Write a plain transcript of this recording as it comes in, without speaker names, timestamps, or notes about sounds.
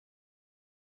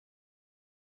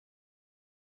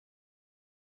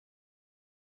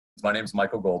My name is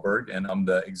Michael Goldberg, and I'm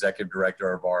the executive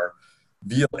director of our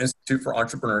Veale Institute for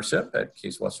Entrepreneurship at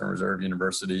Case Western Reserve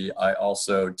University. I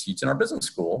also teach in our business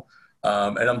school,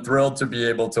 and I'm thrilled to be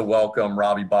able to welcome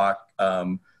Robbie Bach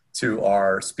to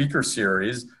our speaker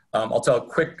series. I'll tell a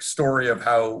quick story of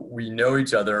how we know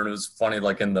each other, and it was funny,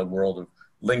 like in the world of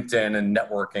LinkedIn and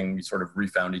networking, we sort of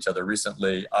refound each other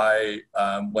recently.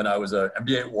 When I was an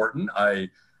MBA at Wharton, I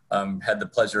had the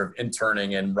pleasure of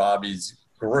interning in Robbie's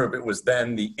group. It was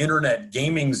then the internet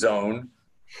gaming zone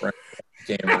for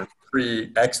gamers,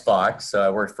 pre-Xbox. So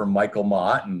I worked for Michael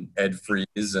Mott and Ed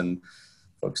Fries and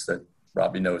folks that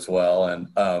Robbie knows well. And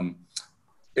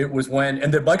it was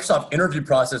and the Microsoft interview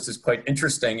process is quite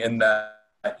interesting in that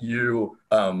you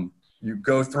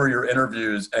go through your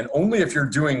interviews, and only if you're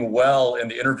doing well in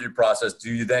the interview process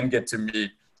do you then get to meet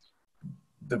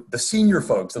the senior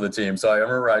folks of the team. So I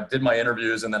remember I did my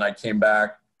interviews, and then I came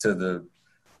back to the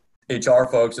HR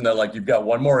folks, and they're like, you've got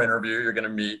one more interview. You're going to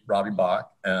meet Robbie Bach.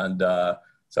 And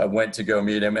so I went to go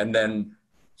meet him, and then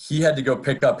he had to go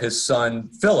pick up his son,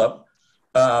 Philip.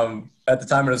 At the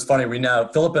time, it was funny.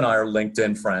 Philip and I are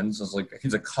LinkedIn friends. I was like,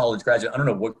 he's a college graduate. I don't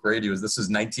know what grade he was. This is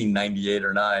 1998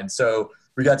 or 9. So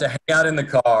we got to hang out in the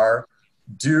car.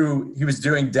 He was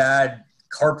doing dad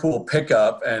carpool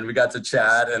pickup, and we got to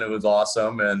chat, and it was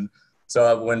awesome. And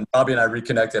so when Robbie and I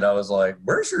reconnected, I was like,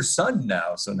 where's your son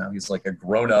now? So now he's like a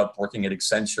grown-up working at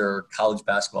Accenture, college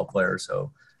basketball player.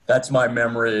 So that's my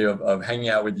memory of hanging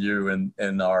out with you in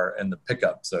the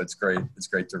pickup. So it's great. It's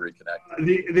great to reconnect.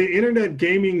 The internet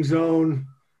gaming zone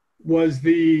was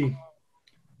the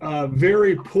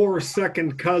very poor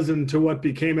second cousin to what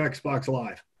became Xbox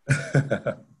Live.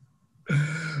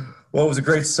 Well, it was a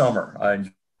great summer. I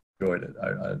enjoyed it.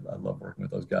 I love working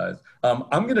with those guys.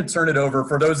 I'm going to turn it over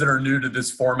for those that are new to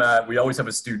this format. We always have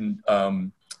a student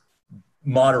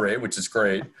moderate, which is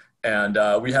great. And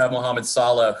we have Mohammed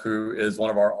Saleh, who is one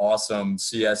of our awesome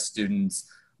CS students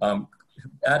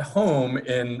at home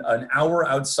in an hour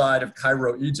outside of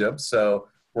Cairo, Egypt. So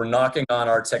we're knocking on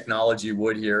our technology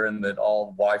wood here, and that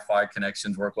all Wi-Fi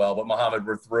connections work well. But Mohammed,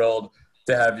 we're thrilled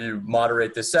to have you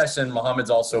moderate this session. Mohammed's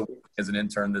also working as an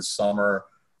intern this summer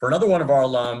for another one of our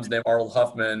alums named Arnold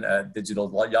Huffman at Digital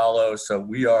Yalo. So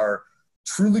we are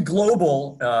truly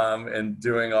global in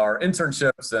doing our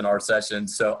internships and our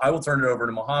sessions. So I will turn it over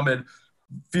to Mohammed.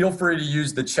 Feel free to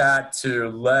use the chat to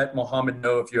let Mohammed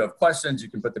know if you have questions. You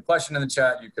can put the question in the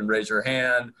chat. You can raise your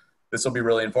hand. This will be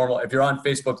really informal. If you're on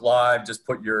Facebook Live, just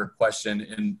put your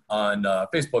question on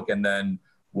Facebook, and then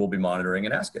we'll be monitoring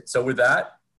and ask it. So with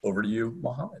that, over to you,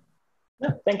 Mohammed. Yeah,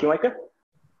 thank you, Micah.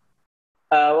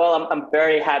 Well, I'm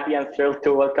very happy and thrilled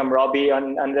to welcome Robbie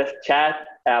on this chat.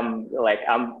 I'm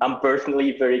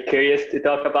personally very curious to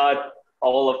talk about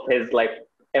all of his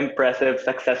impressive,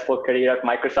 successful career at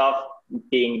Microsoft,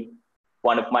 being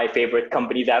one of my favorite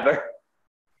companies ever.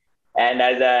 And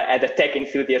as a tech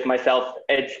enthusiast myself,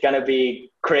 it's gonna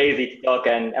be crazy to talk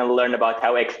and learn about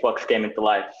how Xbox came into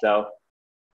life. So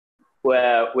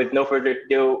with no further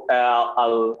ado,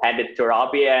 I'll hand it to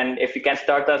Robbie, and if you can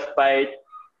start us by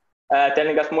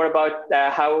telling us more about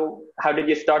how did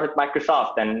you start at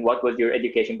Microsoft and what was your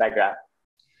education background?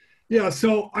 Yeah,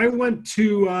 so I went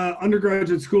to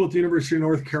undergraduate school at the University of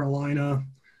North Carolina.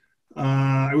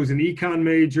 I was an econ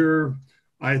major.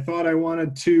 I thought I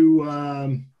wanted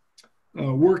to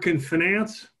work in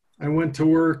finance. I went to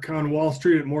work on Wall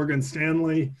Street at Morgan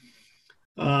Stanley.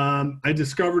 I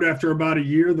discovered after about a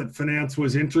year that finance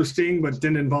was interesting, but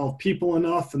didn't involve people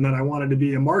enough, and that I wanted to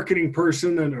be a marketing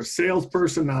person and a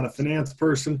salesperson, not a finance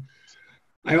person.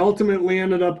 I ultimately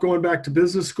ended up going back to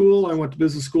business school. I went to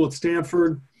business school at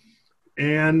Stanford,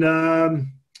 and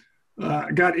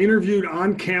got interviewed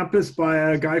on campus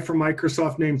by a guy from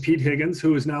Microsoft named Pete Higgins,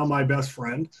 who is now my best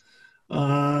friend.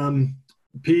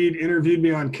 Pete interviewed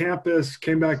me on campus,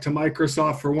 came back to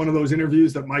Microsoft for one of those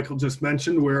interviews that Michael just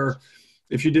mentioned, where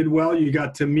if you did well, you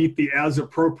got to meet the as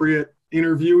appropriate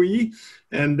interviewee,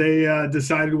 and they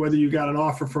decided whether you got an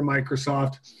offer from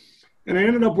Microsoft. And I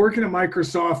ended up working at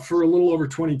Microsoft for a little over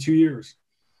 22 years.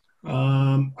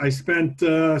 I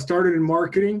started in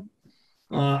marketing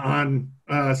on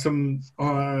some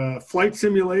flight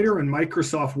simulator and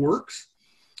Microsoft Works,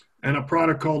 and a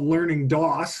product called Learning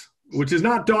DOS, which is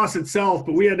not DOS itself,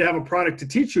 but we had to have a product to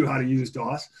teach you how to use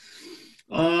DOS.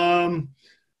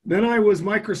 Then I was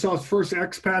Microsoft's first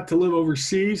expat to live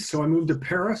overseas, so I moved to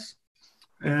Paris,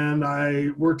 and I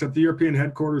worked at the European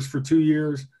headquarters for 2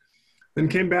 years, then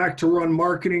came back to run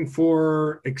marketing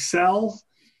for Excel,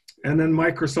 and then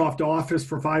Microsoft Office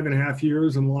for 5.5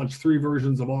 years, and launched 3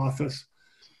 versions of Office.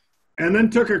 And then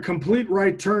took a complete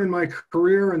right turn in my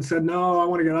career and said, no, I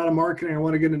want to get out of marketing. I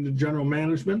want to get into general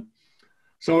management.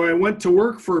 So I went to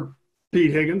work for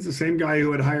Pete Higgins, the same guy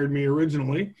who had hired me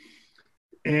originally.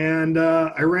 And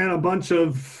I ran a bunch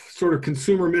of sort of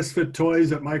consumer misfit toys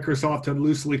that Microsoft had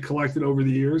loosely collected over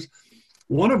the years,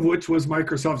 one of which was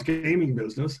Microsoft's gaming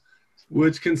business,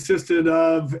 which consisted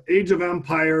of Age of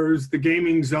Empires, the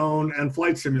Gaming Zone, and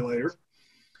Flight Simulator.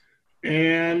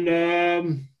 And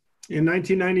in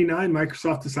 1999,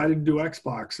 Microsoft decided to do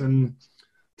Xbox. And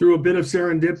through a bit of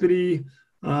serendipity,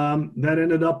 that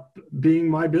ended up being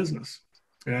my business.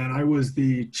 And I was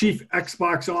the chief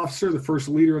Xbox officer, the first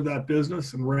leader of that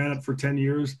business, and ran it for 10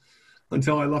 years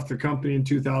until I left the company in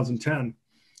 2010.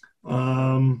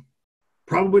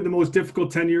 Probably the most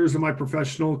difficult 10 years of my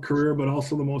professional career, but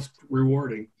also the most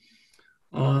rewarding.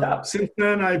 Since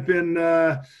then, I've been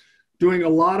doing a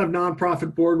lot of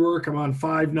nonprofit board work. I'm on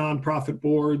 5 nonprofit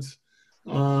boards.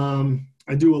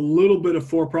 I do a little bit of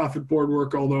for-profit board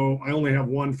work, although I only have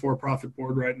 1 for-profit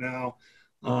board right now.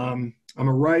 I'm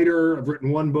a writer. I've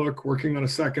written 1 book, working on a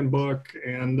 2nd book,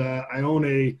 and I own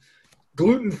a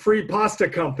gluten-free pasta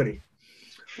company.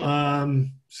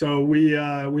 So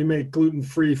we make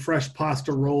gluten-free fresh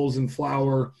pasta rolls and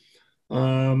flour.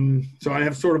 So I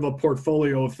have sort of a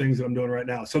portfolio of things that I'm doing right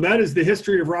now. So that is the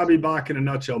history of Robbie Bach in a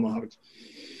nutshell, Mohammed.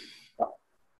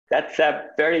 That's a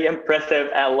very impressive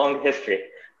and long history.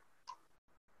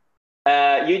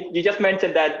 You just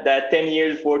mentioned that 10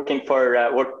 years working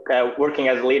working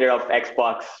as leader of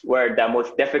Xbox were the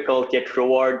most difficult yet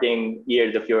rewarding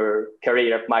years of your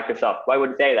career at Microsoft. Why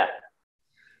would you say that?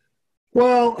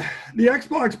 Well, the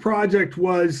Xbox project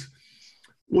was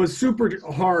super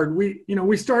hard.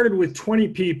 We started with 20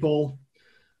 people.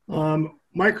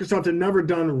 Microsoft had never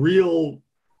done real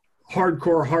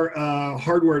hardcore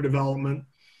hardware development.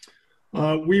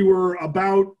 We were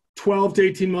about 12 to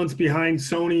 18 months behind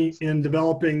Sony in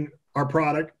developing our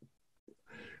product.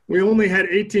 We only had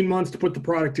 18 months to put the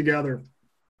product together.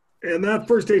 And that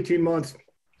first 18 months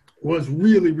was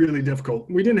really, really difficult.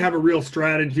 We didn't have a real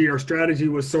strategy. Our strategy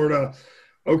was sort of,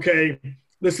 okay,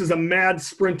 this is a mad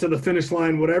sprint to the finish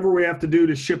line. Whatever we have to do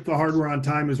to ship the hardware on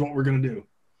time is what we're going to do.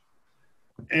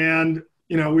 And,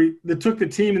 it took the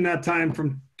team in that time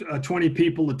from 20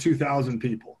 people to 2,000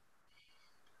 people.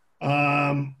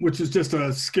 Which is just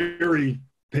a scary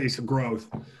pace of growth.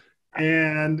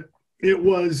 And it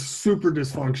was super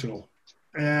dysfunctional.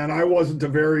 And I wasn't a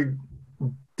very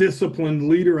disciplined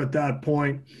leader at that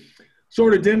point.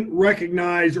 Sort of didn't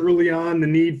recognize early on the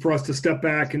need for us to step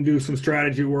back and do some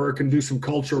strategy work and do some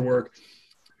culture work,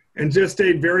 and just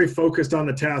stayed very focused on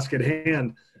the task at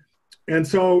hand. And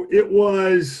so it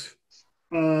was,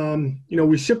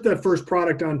 we shipped that first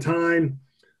product on time.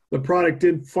 The product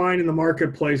did fine in the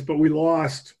marketplace, but we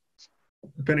lost,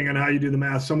 depending on how you do the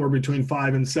math, somewhere between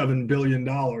 $5 and $7 billion.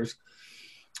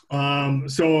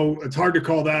 So it's hard to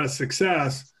call that a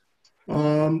success.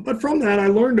 But from that, I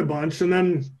learned a bunch. And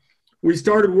then we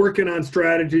started working on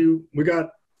strategy. We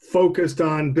got focused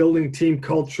on building team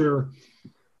culture.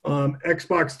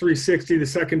 Xbox 360, the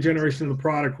 2nd generation of the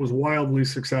product, was wildly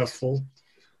successful.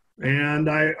 And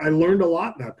I learned a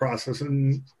lot in that process.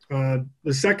 And the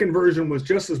 2nd version was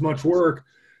just as much work,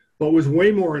 but was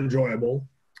way more enjoyable,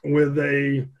 with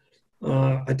a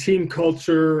team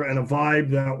culture and a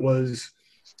vibe that was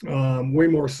way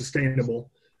more sustainable.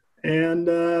 And,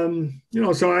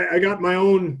 so I got my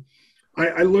own,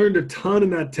 I learned a ton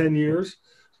in that 10 years,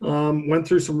 went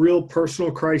through some real personal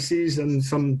crises and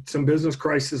some business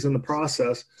crises in the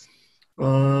process.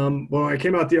 When I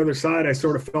came out the other side, I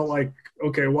sort of felt like,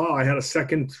 okay, wow, I had a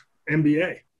 2nd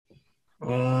MBA.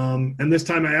 And this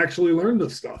time I actually learned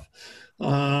this stuff.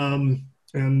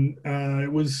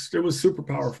 It was super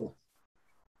powerful.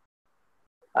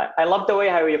 I love the way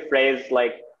how you phrase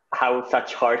like how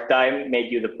such hard time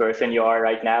made you the person you are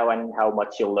right now and how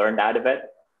much you learned out of it.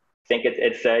 I think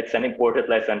it's an important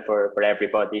lesson for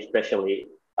everybody, especially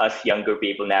us younger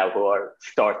people now who are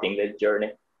starting this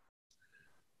journey.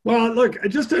 Well, look,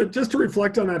 just to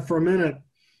reflect on that for a minute,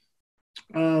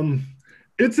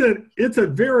 it's a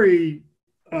very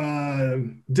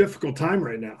difficult time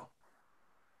right now,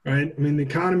 right? I mean, the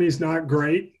economy is not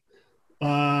great.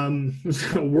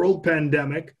 It's a world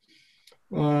pandemic.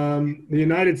 The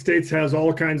United States has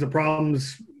all kinds of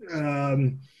problems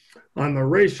on the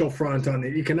racial front, on the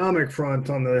economic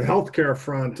front, on the healthcare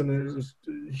front, and there's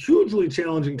hugely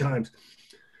challenging times.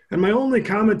 And my only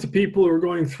comment to people who are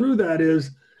going through that is,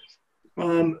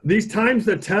 these times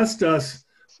that test us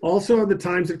also are the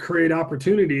times that create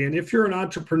opportunity. And if you're an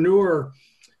entrepreneur,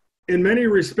 in many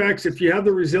respects, if you have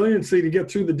the resiliency to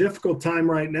get through the difficult time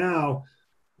right now,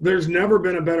 there's never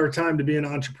been a better time to be an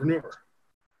entrepreneur.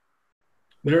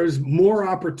 There's more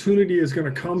opportunity is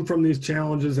going to come from these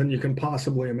challenges than you can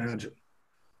possibly imagine.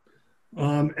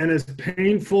 And as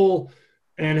painful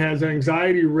and as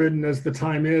anxiety ridden as the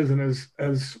time is, and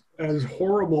as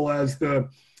horrible as the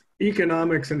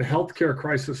economics and healthcare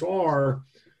crisis are,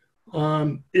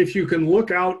 if you can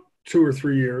look out 2 or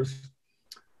 3 years,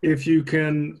 if you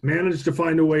can manage to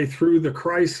find a way through the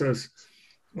crisis,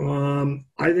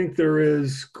 I think there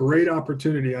is great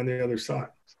opportunity on the other side.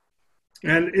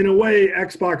 And in a way,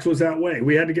 Xbox was that way.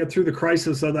 We had to get through the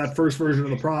crisis of that first version of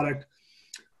the product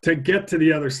to get to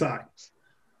the other side.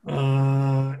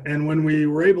 And when we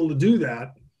were able to do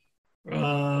that,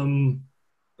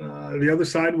 the other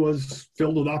side was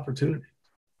filled with opportunity.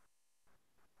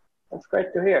 That's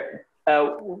great to hear.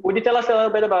 Would you tell us a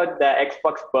little bit about the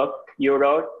Xbox book you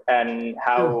wrote and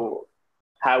how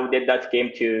did that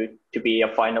came to be a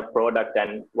final product,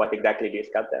 and what exactly do you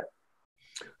discuss there?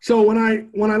 So when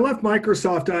I left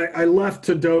Microsoft, I left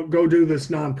to go do this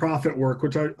nonprofit work,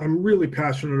 which I'm really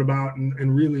passionate about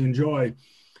and really enjoy.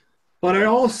 But I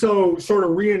also sort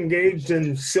of re-engaged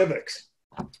in civics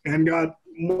and got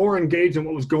more engaged in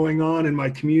what was going on in my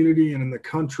community and in the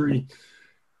country.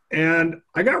 And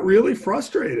I got really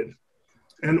frustrated.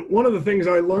 And one of the things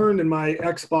I learned in my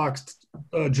Xbox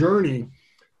journey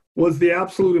was the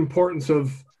absolute importance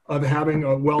of having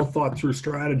a well thought through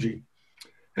strategy.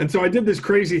 And so I did this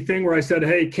crazy thing where I said,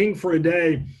 hey, King for a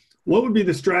day, what would be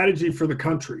the strategy for the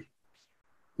country?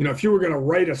 You know, if you were going to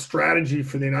write a strategy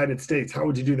for the United States, how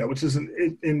would you do that? Which is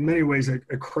in many ways a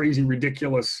crazy,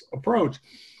 ridiculous approach.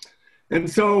 And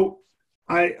so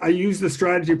I used the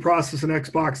strategy process in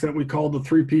Xbox that we call the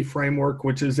 3P framework,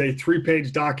 which is a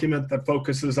 3-page document that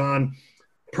focuses on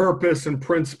purpose and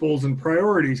principles and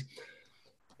priorities.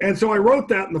 And so I wrote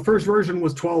that, and the first version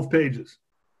was 12 pages.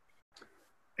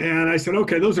 And I said,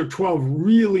 okay, those are 12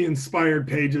 really inspired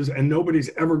pages, and nobody's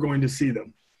ever going to see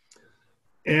them.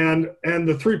 And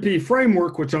the 3P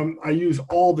framework, which I use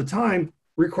all the time,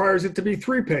 requires it to be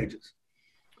 3 pages.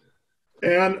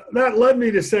 And that led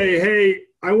me to say, hey,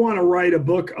 I want to write a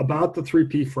book about the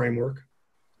 3P framework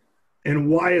and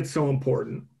why it's so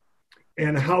important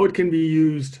and how it can be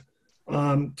used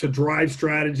to drive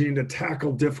strategy and to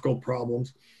tackle difficult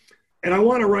problems. And I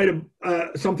want to write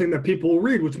something that people will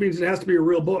read, which means it has to be a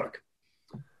real book.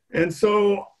 And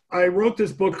so I wrote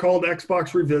this book called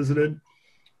Xbox Revisited.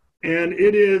 And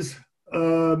it is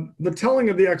the telling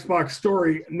of the Xbox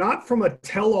story, not from a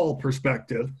tell-all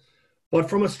perspective, but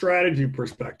from a strategy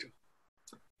perspective.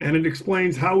 And it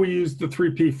explains how we used the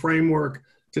 3P framework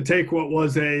to take what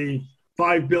was a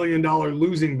 $5 billion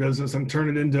losing business and turn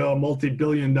it into a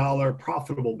multi-billion-dollar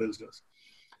profitable business.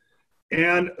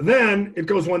 And then it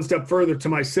goes one step further to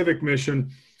my civic mission,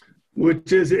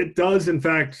 which is it does, in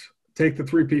fact, take the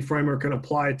 3P framework and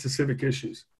apply it to civic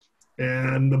issues.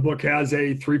 And the book has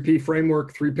a 3P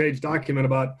framework, 3-page document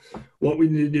about what we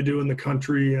need to do in the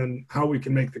country and how we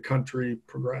can make the country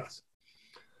progress.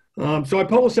 So I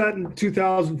published that in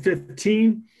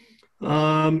 2015.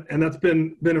 And that's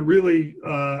been a really,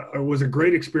 it was a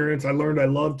great experience. I learned I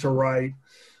love to write.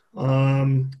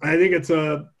 I think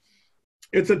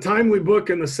it's a timely book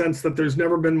in the sense that there's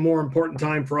never been more important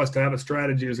time for us to have a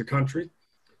strategy as a country.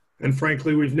 And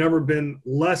frankly, we've never been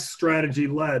less strategy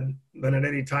led than at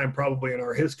any time probably in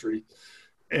our history.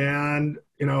 And,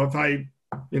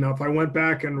 if I went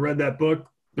back and read that book,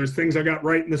 there's things I got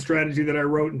right in the strategy that I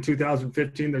wrote in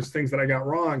 2015. There's things that I got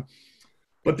wrong.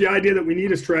 But the idea that we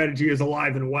need a strategy is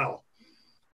alive and well.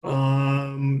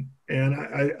 And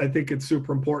I think it's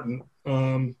super important.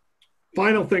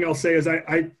 Final thing I'll say is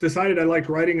I decided I liked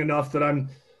writing enough that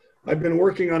I've been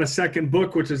working on a second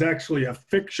book, which is actually a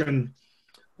fiction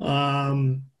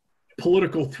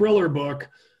political thriller book,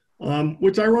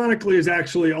 which ironically is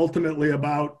actually ultimately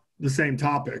about the same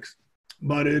topics,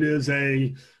 but it is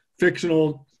a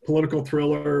fictional political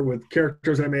thriller with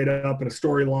characters I made up and a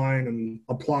storyline and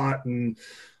a plot, and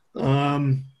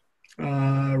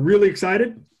really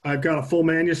excited. I've got a full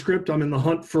manuscript. I'm in the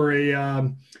hunt for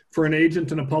an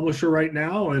agent and a publisher right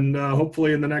now, and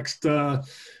hopefully in the next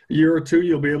year or two,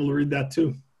 you'll be able to read that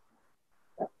too.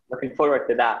 Looking forward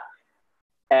to that.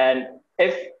 And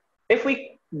if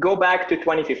we go back to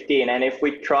 2015, and if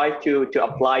we try to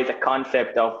apply the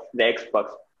concept of the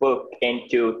Xbox book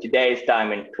into today's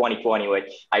time in 2020, which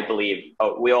I believe,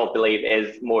 we all believe,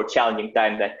 is more challenging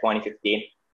time than 2015,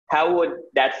 how would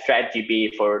that strategy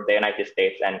be for the United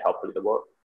States and hopefully the world?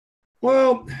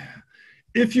 Well,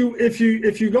 if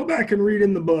you go back and read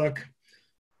in the book,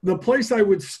 the place I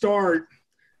would start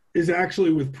is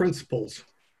actually with principles.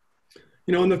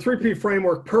 In the 3P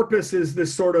framework, purpose is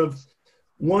this sort of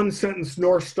one-sentence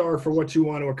North Star for what you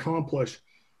want to accomplish.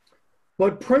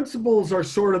 But principles are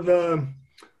sort of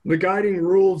the guiding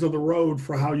rules of the road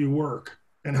for how you work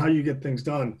and how you get things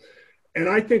done. And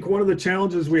I think one of the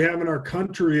challenges we have in our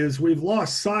country is we've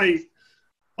lost sight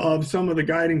of some of the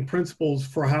guiding principles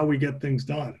for how we get things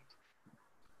done.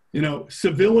 You know,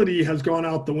 civility has gone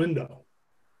out the window.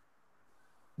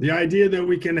 The idea that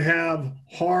we can have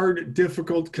hard,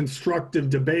 difficult, constructive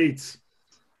debates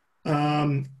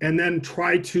and then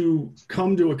try to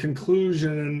come to a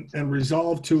conclusion and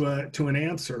resolve to an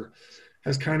answer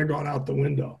has kind of gone out the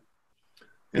window.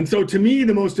 And so to me,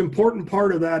 the most important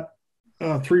part of that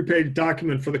 3-page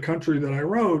document for the country that I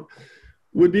wrote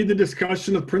would be the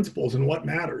discussion of principles and what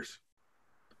matters.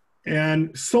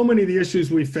 And so many of the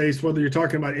issues we face, whether you're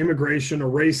talking about immigration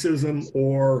or racism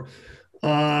or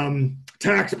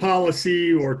tax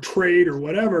policy or trade or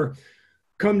whatever,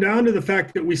 come down to the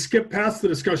fact that we skip past the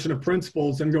discussion of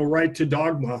principles and go right to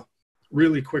dogma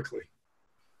really quickly.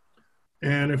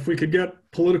 And if we could get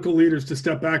political leaders to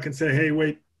step back and say, hey,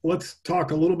 wait, let's talk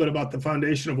a little bit about the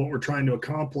foundation of what we're trying to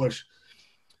accomplish,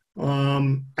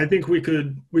 I think we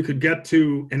could get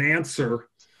to an answer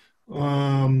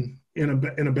in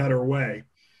a better way.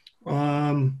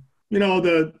 You know,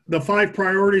 the 5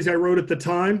 priorities I wrote at the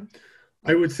time,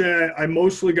 I would say I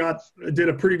mostly did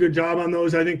a pretty good job on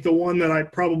those. I think the one that I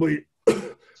probably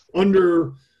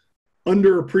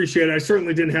underappreciated, I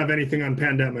certainly didn't have anything on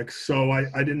pandemics, so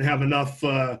I didn't have enough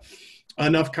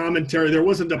commentary. There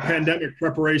wasn't a pandemic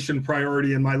preparation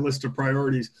priority in my list of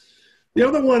priorities. The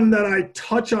other one that I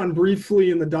touch on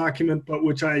briefly in the document, but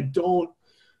which I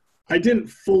didn't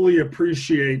fully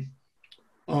appreciate.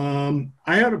 I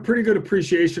have a pretty good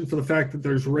appreciation for the fact that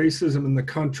there's racism in the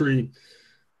country.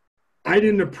 I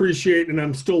didn't appreciate, and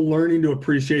I'm still learning to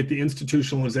appreciate, the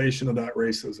institutionalization of that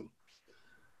racism.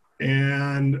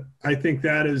 And I think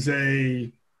that is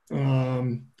a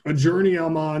journey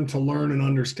I'm on to learn and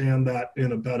understand that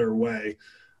in a better way.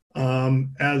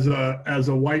 As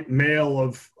a white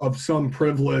male of some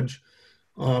privilege,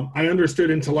 I understood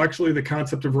intellectually the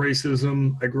concept of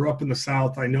racism. I grew up in the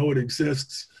South. I know it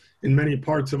exists in many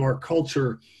parts of our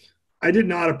culture. I did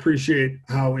not appreciate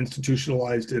how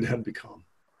institutionalized it had become.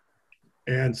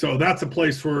 And so that's a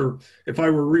place where, if I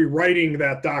were rewriting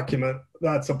that document,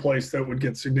 that's a place that would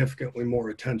get significantly more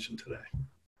attention today.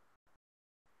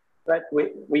 Right,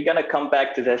 we're gonna come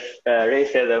back to this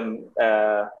racism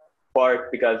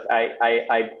part, because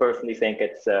I personally think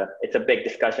it's a big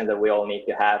discussion that we all need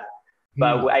to have.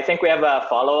 But I think we have a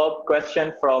follow-up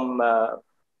question from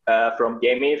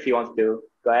Jamie, if he wants to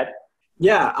go ahead.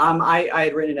 Yeah, I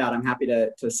had written it out. I'm happy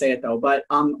to say it though. But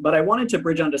I wanted to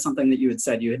bridge onto something that you had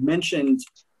said. You had mentioned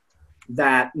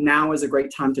that now is a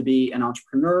great time to be an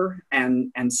entrepreneur,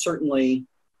 and certainly,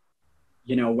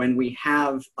 you know, when we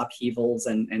have upheavals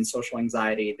and social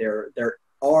anxiety, there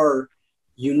are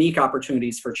unique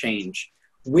opportunities for change.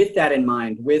 With that in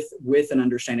mind, with an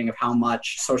understanding of how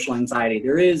much social anxiety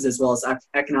there is, as well as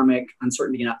economic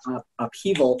uncertainty and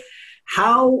upheaval,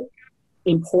 how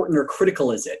important or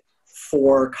critical is it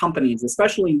for companies,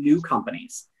 especially new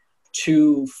companies,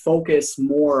 to focus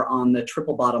more on the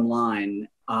triple bottom line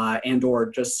and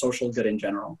or just social good in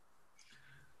general?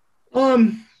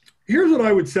 Here's what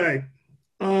I would say.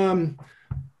 I'm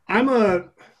a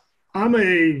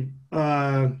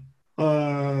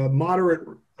moderate.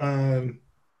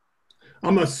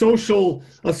 I'm a social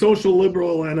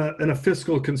liberal and a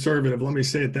fiscal conservative. Let me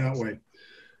say it that way.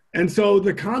 And so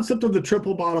the concept of the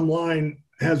triple bottom line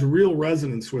has real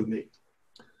resonance with me.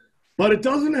 But it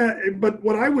doesn't. But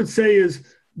what I would say is,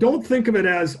 don't think of it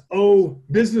as, oh,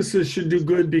 businesses should do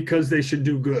good because they should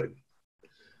do good.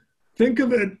 Think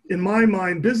of it, in my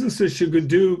mind, businesses should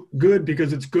do good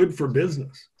because it's good for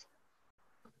business.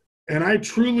 And I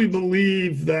truly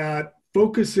believe that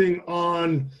focusing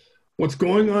on what's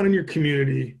going on in your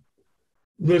community,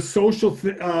 the social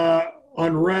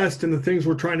unrest and the things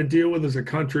we're trying to deal with as a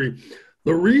country,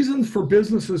 the reasons for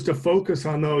businesses to focus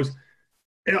on those,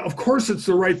 of course, it's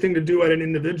the right thing to do at an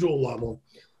individual level.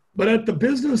 But at the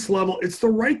business level, it's the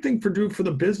right thing to do for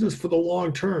the business for the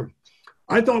long term.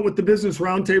 I thought what the Business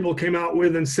Roundtable came out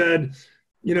with and said,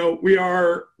 you know,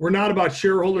 we're not about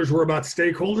shareholders, we're about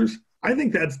stakeholders. I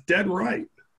think that's dead right.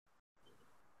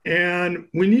 And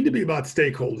we need to be about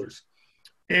stakeholders.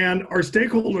 And our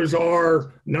stakeholders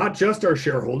are not just our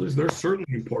shareholders, they're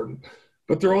certainly important,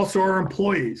 but they're also our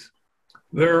employees.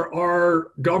 There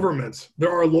are governments,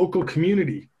 there are local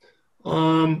community.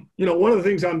 You know, one of the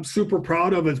things I'm super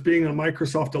proud of as being a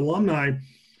Microsoft alumni,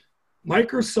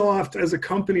 Microsoft as a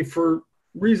company, for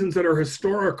reasons that are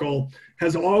historical,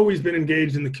 has always been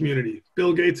engaged in the community.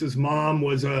 Bill Gates' mom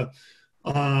was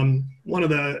one of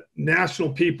the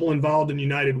national people involved in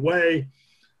United Way.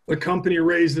 The company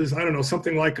raises, I don't know,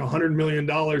 something like $100 million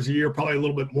a year, probably a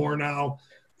little bit more now,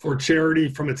 for charity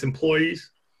from its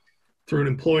employees. through an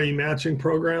employee matching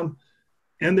program,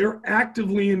 and they're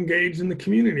actively engaged in the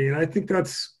community. And I think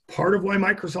that's part of why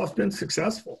Microsoft's been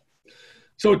successful.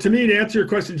 So to me, to answer your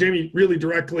question, Jamie, really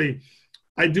directly,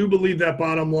 I do believe that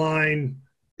bottom line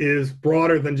is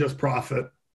broader than just profit.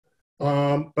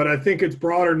 But I think it's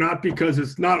broader not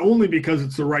only because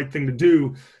it's the right thing to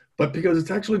do, but because it's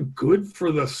actually good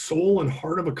for the soul and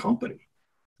heart of a company.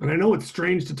 And I know it's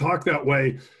strange to talk that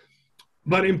way,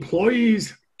 but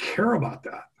employees care about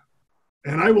that.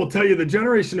 And I will tell you, the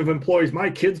generation of employees, my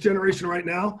kids' generation right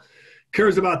now,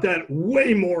 cares about that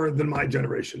way more than my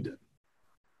generation did.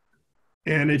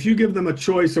 And if you give them a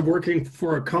choice of working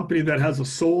for a company that has a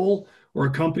soul or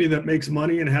a company that makes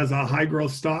money and has a high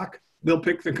growth stock, they'll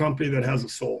pick the company that has a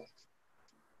soul.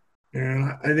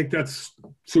 And I think that's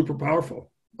super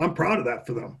powerful. I'm proud of that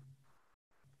for them.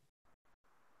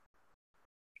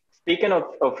 Speaking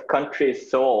of country's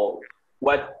soul,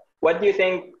 what do you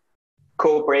think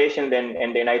corporations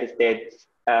in the United States,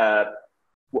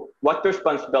 what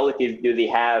responsibilities do they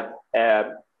have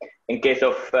in case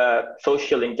of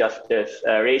social injustice,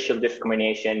 racial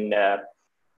discrimination,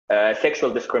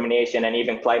 sexual discrimination, and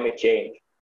even climate change?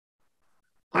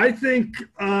 I think,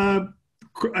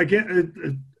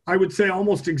 again, I would say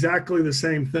almost exactly the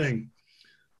same thing.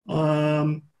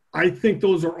 I think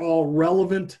those are all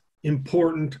relevant,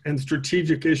 important, and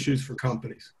strategic issues for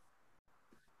companies.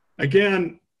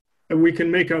 Again, I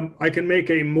can make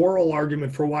a moral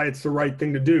argument for why it's the right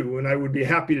thing to do, and I would be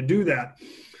happy to do that.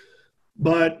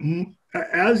 But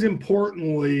as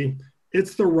importantly,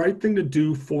 it's the right thing to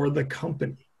do for the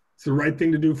company. It's the right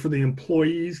thing to do for the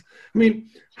employees. I mean,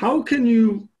 how can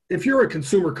you, if you're a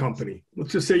consumer company,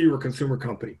 let's just say you're a consumer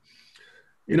company,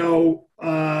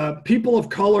 people of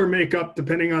color make up,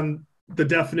 depending on the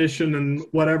definition and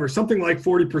whatever, something like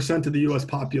 40% of the US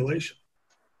population.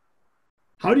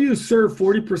 How do you serve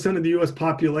 40% of the US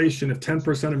population if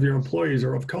 10% of your employees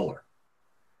are of color?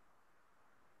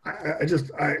 I just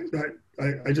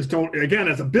don't, again,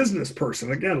 as a business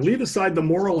person, again, leave aside the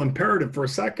moral imperative for a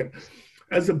second.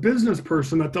 As a business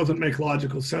person, that doesn't make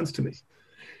logical sense to me.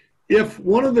 If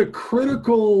one of the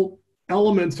critical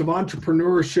elements of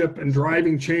entrepreneurship and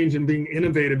driving change and being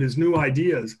innovative is new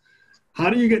ideas, how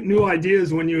do you get new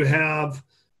ideas when you have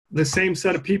the same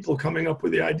set of people coming up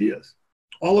with the ideas,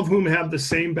 all of whom have the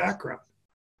same background?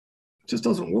 It just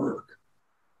doesn't work.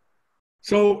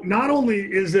 So not only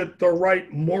is it the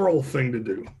right moral thing to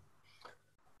do,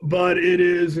 but it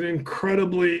is an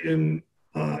incredibly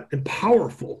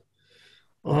powerful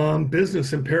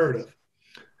business imperative.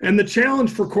 And the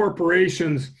challenge for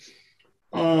corporations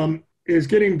is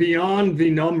getting beyond the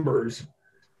numbers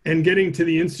and getting to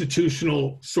the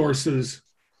institutional sources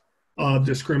of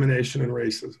discrimination and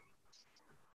racism.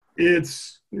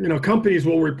 It's, companies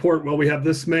will report, well, we have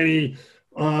this many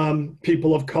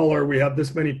people of color, we have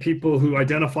this many people who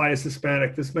identify as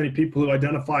Hispanic, this many people who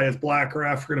identify as Black or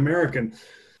African American.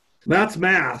 That's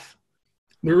math.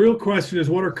 The real question is,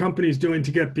 what are companies doing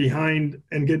to get behind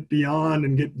and get beyond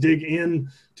and dig in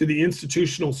to the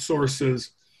institutional sources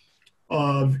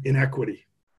of inequity?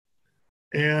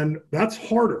 And that's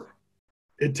harder.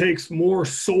 It takes more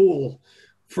soul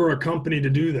for a company to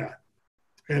do that.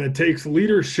 And it takes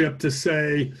leadership to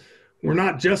say, we're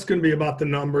not just going to be about the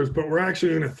numbers, but we're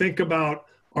actually going to think about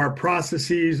our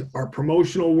processes, our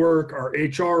promotional work, our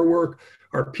HR work,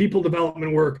 our people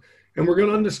development work, and we're going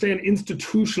to understand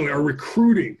institutionally, our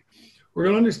recruiting. We're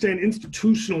going to understand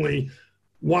institutionally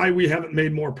why we haven't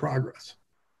made more progress.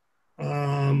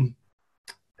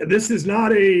 This is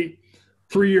not a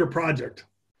 3-year project.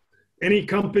 Any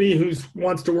company who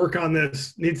wants to work on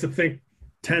this needs to think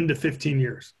 10 to 15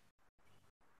 years.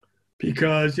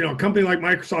 Because, a company like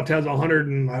Microsoft has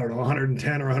 110 or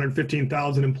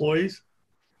 115,000 employees.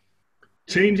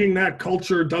 Changing that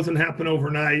culture doesn't happen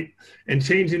overnight, and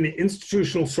changing the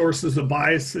institutional sources of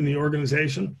bias in the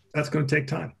organization, that's going to take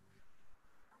time.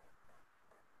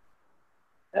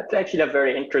 That's actually a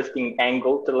very interesting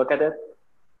angle to look at it.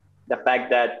 The fact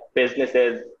that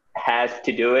businesses has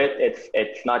to do it.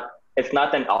 It's not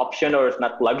an option, or it's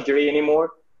not luxury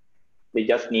anymore. They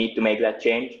just need to make that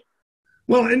change.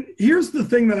 Well, and here's the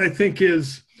thing that I think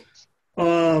is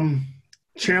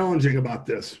challenging about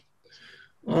this.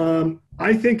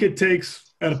 I think it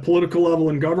takes, at a political level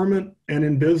in government and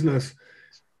in business,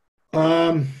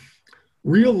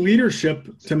 real leadership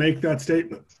to make that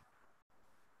statement.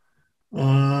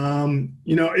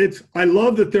 I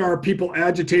love that there are people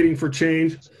agitating for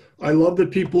change. I love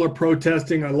that people are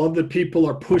protesting. I love that people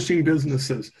are pushing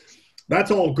businesses.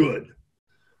 That's all good.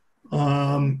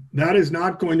 That is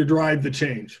not going to drive the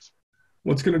change.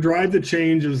 What's going to drive the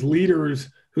change is leaders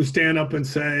who stand up and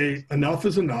say, enough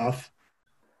is enough.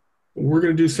 We're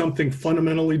going to do something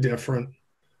fundamentally different,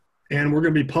 and we're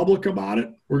going to be public about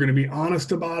it. We're going to be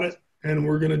honest about it, and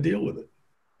we're going to deal with it.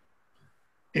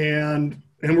 And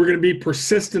we're going to be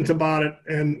persistent about it,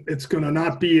 and it's going to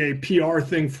not be a PR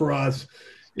thing for us.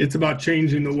 It's about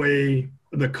changing the way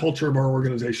the culture of our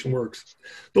organization works.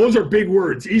 Those are big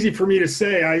words. Easy for me to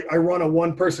say. I run a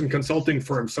one-person consulting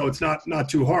firm, so it's not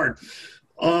too hard.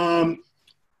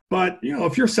 But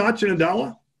if you're Satya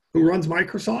Nadella, who runs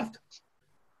Microsoft,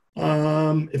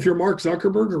 if you're Mark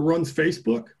Zuckerberg, who runs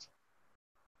Facebook,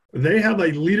 they have a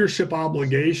leadership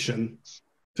obligation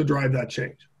to drive that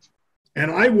change. And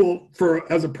I will,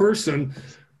 as a person,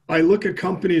 I look at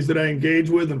companies that I engage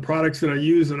with and products that I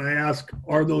use, and I ask,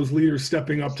 are those leaders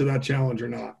stepping up to that challenge or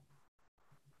not?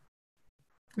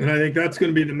 And I think that's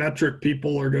going to be the metric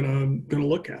people are going to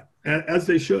look at, as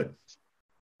they should.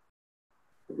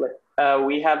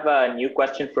 We have a new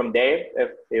question from Dave,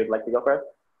 if you'd like to go for it.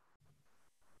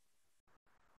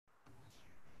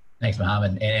 Thanks,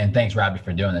 Mohammed, and thanks, Robbie,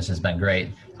 for doing this. It's been great.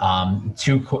 A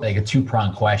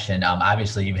two-pronged question.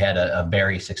 Obviously, you've had a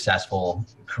very successful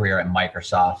career at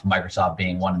Microsoft. Microsoft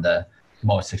being one of the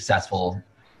most successful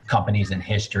companies in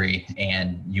history,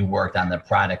 and you worked on the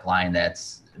product line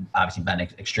that's obviously been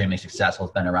extremely successful.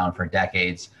 It's been around for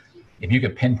decades. If you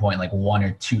could pinpoint like one or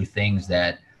two things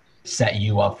that set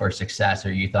you up for success,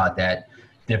 or you thought that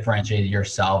differentiated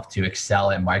yourself to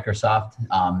excel at Microsoft,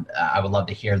 I would love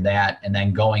to hear that. And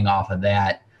then going off of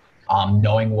that,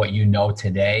 knowing what you know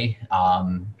today,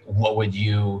 what would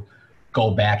you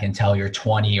go back and tell your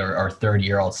 20 or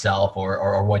 30-year-old self,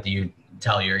 or what do you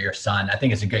tell your son? I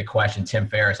think it's a good question. Tim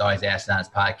Ferriss always asks it on his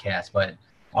podcast, but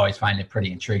I always find it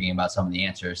pretty intriguing about some of the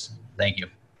answers. Thank you.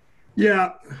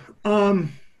 Yeah.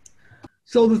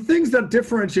 So the things that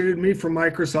differentiated me from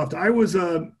Microsoft,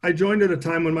 I joined at a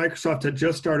time when Microsoft had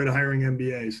just started hiring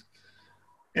MBAs.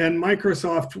 And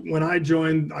Microsoft, when I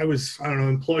joined, I was,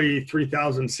 employee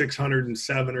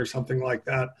 3,607 or something like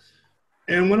that.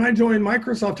 And when I joined,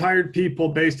 Microsoft hired people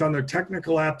based on their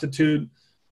technical aptitude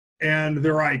and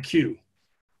their IQ.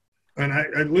 And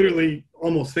I literally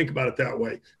almost think about it that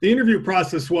way. The interview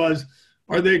process was,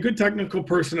 are they a good technical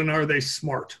person and are they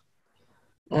smart?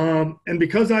 And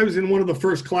because I was in one of the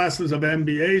first classes of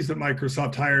MBAs that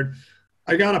Microsoft hired,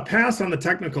 I got a pass on the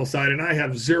technical side, and I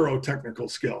have zero technical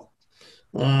skill,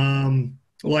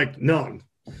 like none.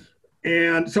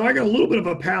 And so I got a little bit of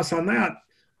a pass on that,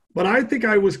 but I think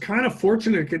I was kind of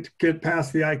fortunate to get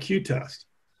past the IQ test.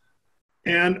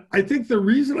 And I think the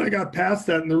reason I got past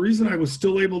that and the reason I was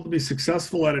still able to be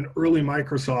successful at an early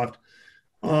Microsoft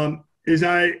is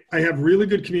I have really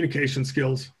good communication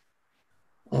skills.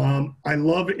 I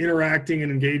love interacting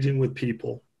and engaging with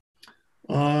people.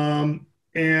 And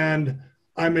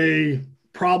I'm a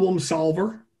problem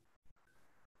solver,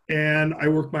 and I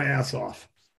work my ass off.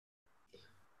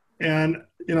 And,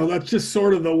 that's just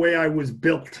sort of the way I was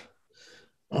built.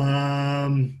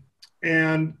 And,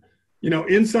 inside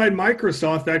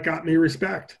Microsoft, that got me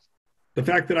respect. The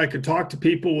fact that I could talk to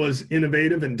people was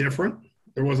innovative and different.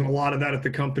 There wasn't a lot of that at the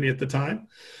company at the time.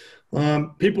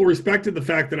 People respected the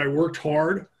fact that I worked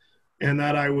hard and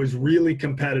that I was really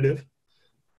competitive.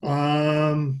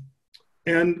 And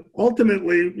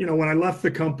ultimately, when I left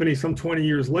the company some 20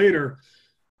 years later,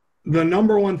 the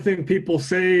number one thing people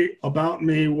say about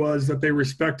me was that they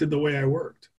respected the way I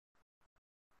worked.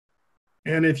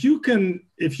 And if you can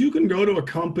go to a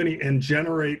company and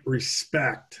generate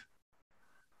respect,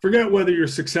 forget whether you're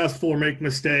successful or make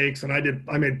mistakes, and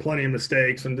I made plenty of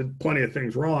mistakes and did plenty of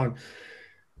things wrong.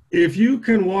 If you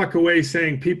can walk away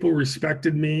saying people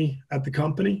respected me at the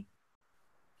company,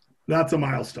 that's a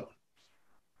milestone.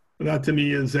 That to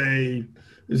me is a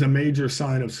major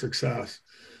sign of success.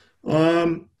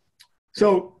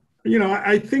 So,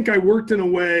 I think I worked in a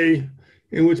way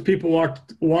in which people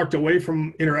walked away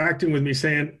from interacting with me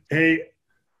saying, hey,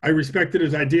 I respected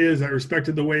his ideas. I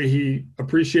respected the way he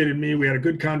appreciated me. We had a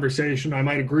good conversation. I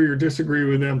might agree or disagree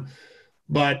with him,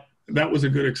 but that was a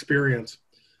good experience.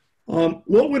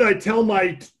 What would I tell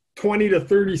my 20 to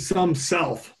 30 some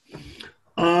self?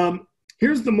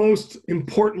 Here's the most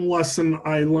important lesson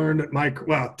I learned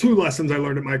at two lessons I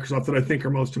learned at Microsoft that I think are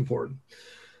most important.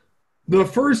 The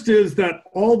first is that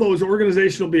all those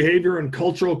organizational behavior and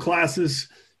cultural classes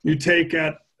you take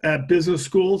at business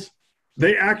schools,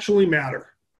 they actually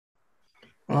matter.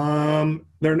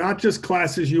 They're not just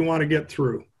classes you want to get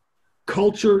through.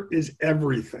 Culture is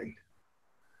everything.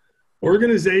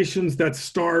 Organizations that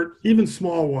start, even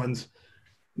small ones,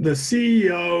 the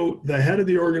CEO, the head of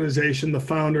the organization, the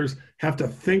founders have to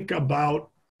think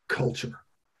about culture.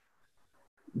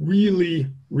 Really,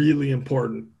 really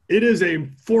important. It is a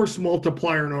force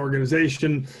multiplier in an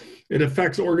organization. It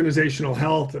affects organizational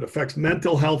health. It affects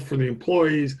mental health for the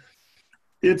employees.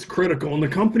 It's critical. And the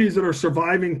companies that are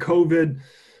surviving COVID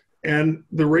and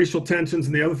the racial tensions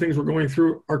and the other things we're going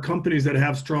through are companies that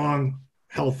have strong,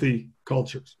 healthy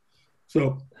cultures.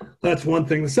 So that's one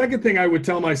thing. The second thing I would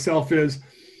tell myself is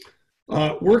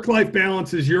work-life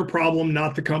balance is your problem,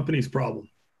 not the company's problem.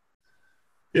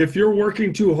 If you're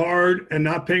working too hard and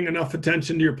not paying enough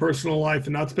attention to your personal life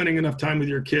and not spending enough time with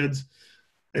your kids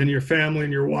and your family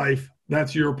and your wife,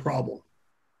 that's your problem.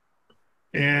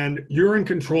 And you're in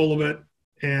control of it,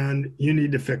 and you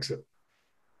need to fix it.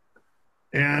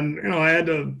 And, you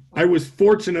know, I was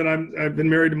fortunate. I've been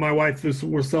married to my wife.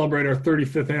 We'll celebrate our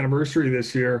 35th anniversary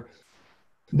this year.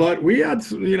 But we had,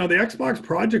 you know, the Xbox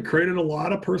project created a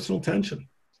lot of personal tension.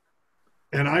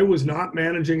 And I was not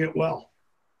managing it well.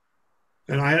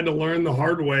 And I had to learn the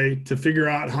hard way to figure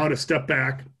out how to step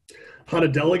back, how to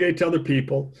delegate to other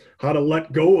people, how to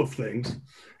let go of things,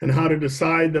 and how to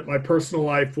decide that my personal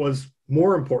life was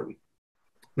more important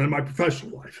than my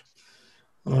professional life.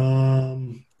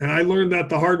 And I learned that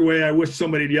the hard way. I wish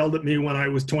somebody had yelled at me when I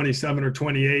was 27 or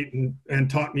 28 and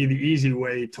taught me the easy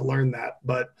way to learn that.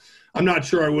 But I'm not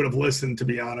sure I would have listened, to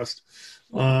be honest.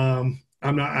 I'm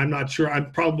not sure.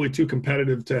 I'm probably too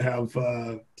competitive to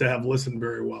have listened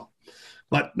very well.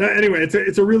 But anyway,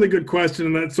 it's a really good question,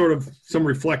 and that's sort of some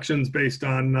reflections based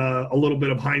on a little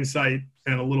bit of hindsight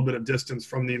and a little bit of distance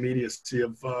from the immediacy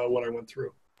of what I went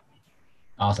through.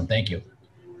 Awesome. Thank you.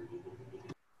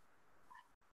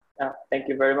 Thank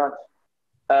you very much.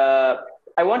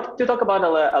 I wanted to talk about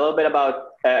a little bit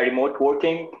about remote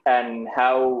working and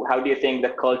how do you think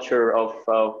the culture of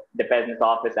the business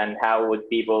office and how would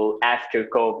people after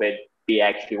COVID be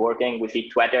actually working? We see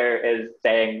Twitter is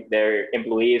saying their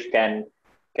employees can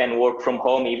work from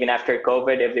home even after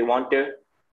COVID if they want to.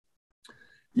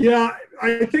 Yeah,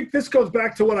 I think this goes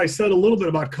back to what I said a little bit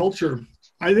about culture.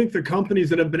 I think the companies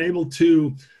that have been able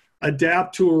to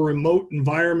adapt to a remote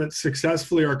environment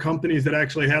successfully are companies that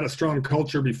actually had a strong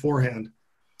culture beforehand.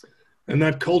 And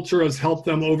that culture has helped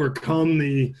them overcome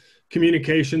the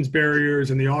communications barriers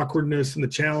and the awkwardness and the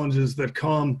challenges that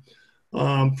come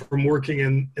from working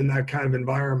in that kind of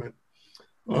environment.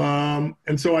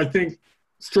 And so I think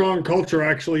strong culture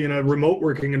actually in a remote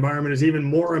working environment is even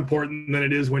more important than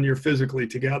it is when you're physically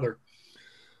together.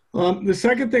 The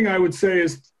second thing I would say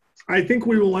is I think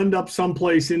we will end up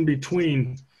someplace in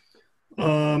between.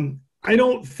 I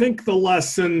don't think the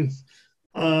lesson,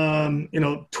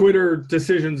 Twitter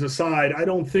decisions aside, I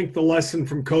don't think the lesson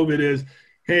from COVID is,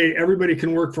 hey, everybody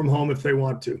can work from home if they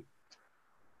want to.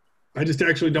 I just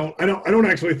actually don't. I don't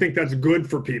actually think that's good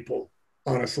for people.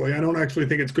 Honestly, I don't actually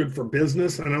think it's good for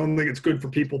business, and I don't think it's good for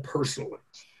people personally.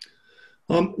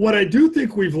 What I do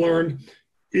think we've learned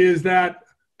is that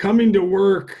coming to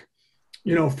work,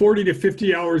 40 to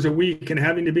 50 hours a week and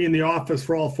having to be in the office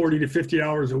for all 40 to 50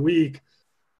 hours a week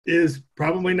is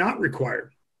probably not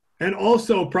required and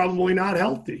also probably not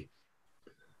healthy.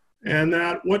 And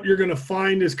that what you're going to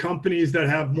find is companies that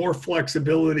have more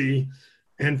flexibility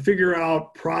and figure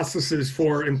out processes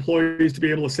for employees to be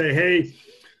able to say, hey,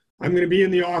 I'm going to be in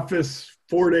the office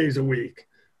 4 days a week,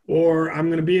 or I'm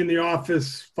going to be in the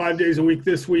office 5 days a week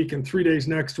this week and 3 days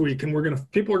next week. And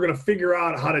people are going to figure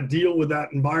out how to deal with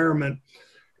that environment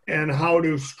and how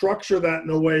to structure that in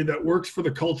a way that works for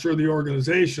the culture of the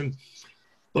organization,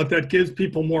 but that gives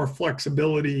people more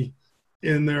flexibility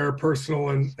in their personal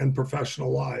and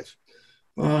professional lives.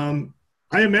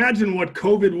 I imagine what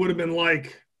COVID would have been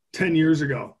like 10 years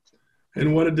ago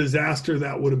and what a disaster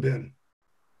that would have been.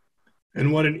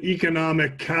 And what an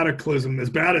economic cataclysm, as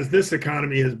bad as this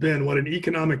economy has been, what an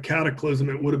economic cataclysm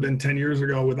it would have been 10 years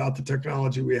ago without the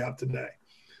technology we have today.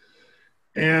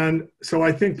 And so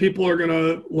I think people are going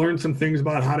to learn some things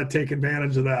about how to take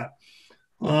advantage of that.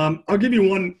 I'll give you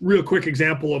one real quick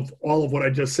example of all of what I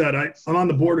just said. I'm on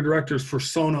the board of directors for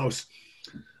Sonos,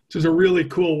 which is a really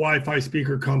cool Wi-Fi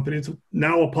speaker company. It's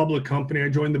now a public company. I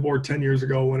joined the board 10 years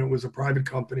ago when it was a private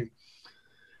company.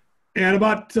 And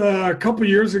about a couple of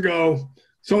years ago,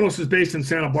 Sonos is based in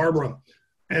Santa Barbara,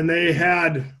 and they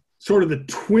had sort of the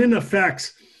twin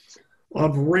effects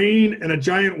of rain and a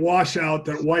giant washout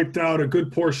that wiped out a good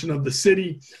portion of the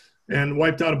city and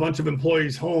wiped out a bunch of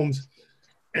employees' homes,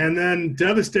 and then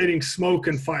devastating smoke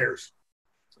and fires.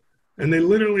 And they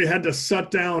literally had to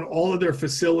shut down all of their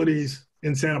facilities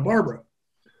in Santa Barbara.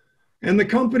 And the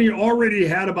company already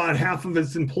had about half of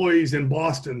its employees in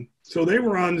Boston, so they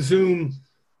were on Zoom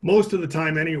most of the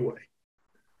time anyway.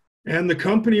 And the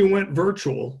company went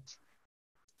virtual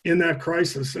in that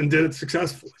crisis and did it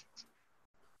successfully.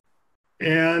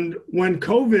 And when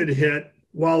COVID hit,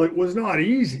 while it was not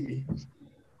easy,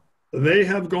 they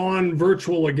have gone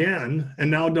virtual again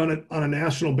and now done it on a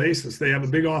national basis. They have a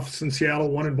big office in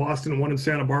Seattle, one in Boston, and one in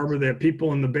Santa Barbara. They have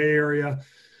people in the Bay Area,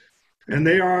 and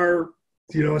they are,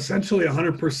 essentially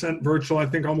 100% virtual. I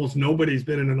think almost nobody's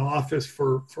been in an office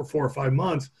for 4 or 5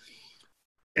 months.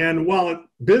 And while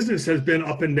business has been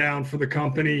up and down for the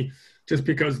company, just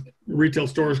because retail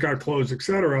stores got closed, et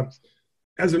cetera,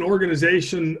 as an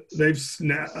organization, they've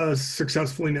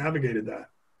successfully navigated that.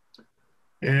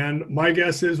 And my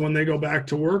guess is when they go back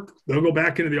to work, they'll go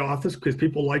back into the office because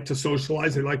people like to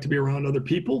socialize. They like to be around other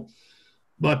people,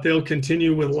 but they'll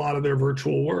continue with a lot of their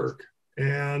virtual work.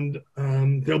 And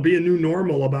there'll be a new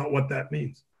normal about what that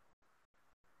means.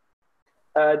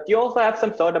 Do you also have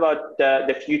some thought about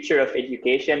the future of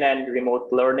education and remote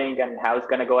learning and how it's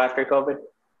going to go after COVID?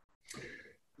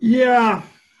 Yeah,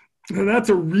 that's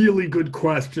a really good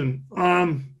question.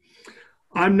 I'm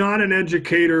not an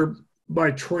educator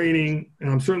by training, and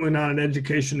I'm certainly not an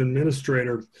education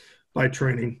administrator by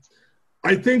training.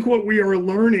 I think what we are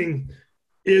learning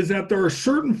is that there are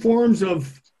certain forms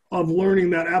of learning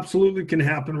that absolutely can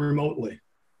happen remotely.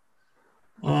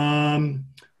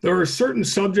 There are certain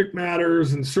subject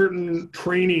matters and certain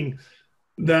training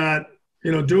that,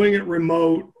 doing it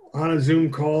remote on a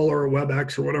Zoom call or a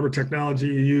WebEx or whatever technology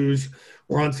you use,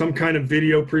 or on some kind of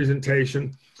video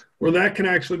presentation, where that can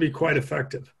actually be quite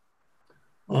effective.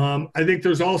 I think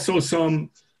there's also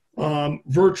some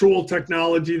virtual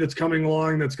technology that's coming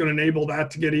along that's going to enable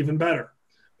that to get even better.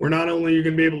 Where not only are you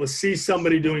going to be able to see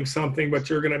somebody doing something, but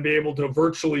you're going to be able to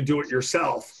virtually do it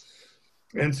yourself.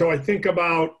 And so I think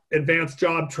about advanced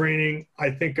job training.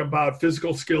 I think about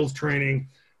physical skills training.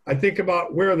 I think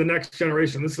about where the next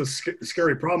generation, this is a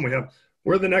scary problem we have,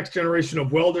 where the next generation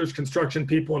of welders, construction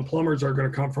people, and plumbers are going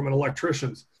to come from, and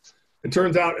electricians. It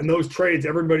turns out in those trades,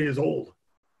 everybody is old.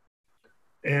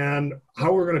 And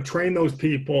how we're going to train those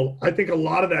people, I think a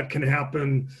lot of that can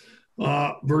happen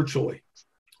virtually.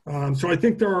 So I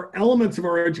think there are elements of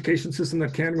our education system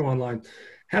that can go online.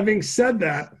 Having said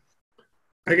that,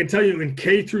 I can tell you in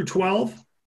K through 12,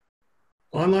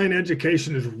 online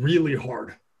education is really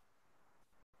hard.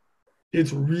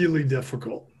 It's really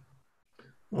difficult.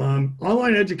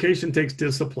 Online education takes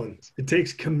discipline. It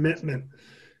takes commitment.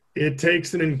 It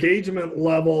takes an engagement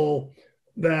level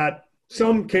that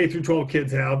some K through 12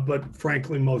 kids have, but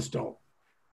frankly, most don't.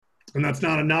 And that's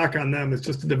not a knock on them. It's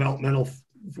just a developmental,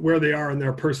 where they are in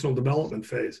their personal development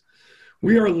phase.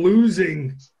 We are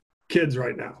losing kids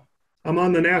right now. I'm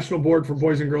on the national board for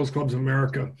Boys and Girls Clubs of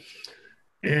America,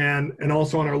 and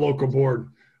also on our local board.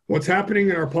 What's happening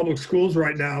in our public schools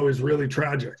right now is really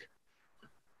tragic.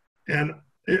 And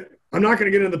I'm not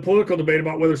going to get into the political debate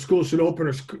about whether schools should open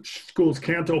or schools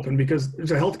can't open, because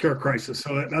there's a healthcare crisis.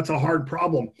 So that's a hard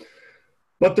problem.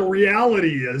 But the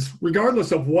reality is,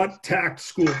 regardless of what tact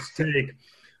schools take,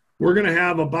 we're going to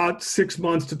have about 6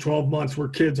 months to 12 months where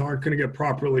kids aren't going to get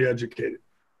properly educated.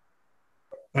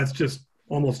 That's just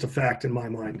almost a fact in my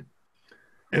mind.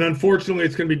 And unfortunately,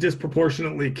 it's going to be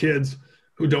disproportionately kids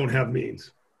who don't have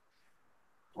means,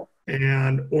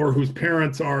 or whose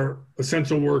parents are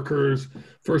essential workers,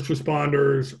 first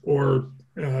responders, or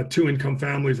two-income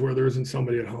families where there isn't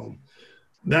somebody at home.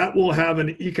 That will have an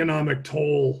economic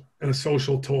toll and a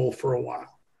social toll for a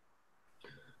while.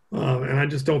 And I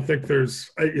just don't think there's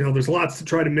lots to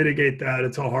try to mitigate that.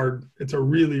 It's a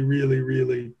really, really,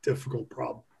 really difficult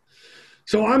problem.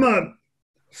 So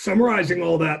summarizing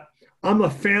all that, I'm a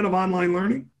fan of online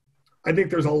learning. I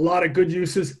think there's a lot of good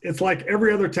uses. It's like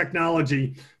every other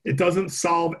technology. It doesn't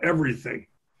solve everything.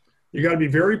 You got to be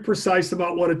very precise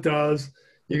about what it does.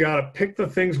 You got to pick the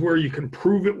things where you can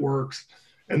prove it works.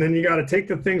 And then you got to take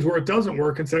the things where it doesn't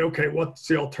work and say, okay, what's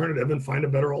the alternative, and find a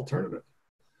better alternative.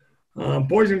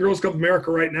 Boys and Girls Club of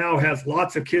America right now has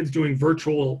lots of kids doing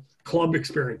virtual club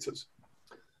experiences.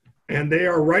 And they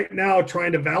are right now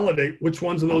trying to validate which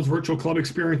ones of those virtual club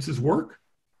experiences work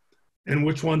and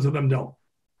which ones of them don't.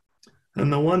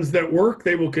 And the ones that work,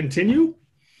 they will continue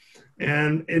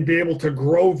and be able to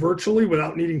grow virtually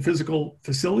without needing physical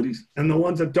facilities. And the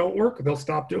ones that don't work, they'll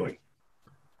stop doing.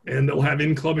 And they'll have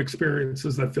in-club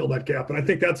experiences that fill that gap. And I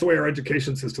think that's the way our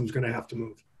education system is going to have to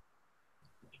move.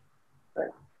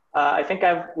 I think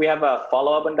we have a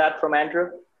follow-up on that from Andrew.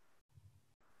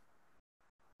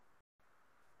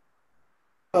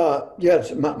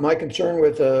 Yes, my concern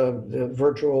with the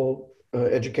virtual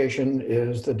education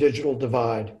is the digital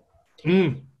divide.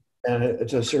 And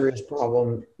it's a serious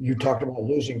problem. You talked about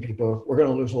losing people. We're going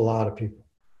to lose a lot of people.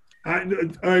 I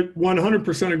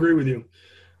 100% agree with you.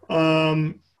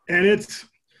 And it's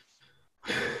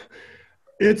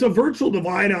a virtual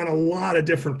divide on a lot of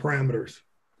different parameters.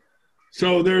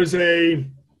 So there's a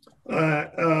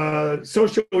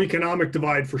socioeconomic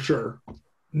divide for sure.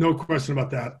 No question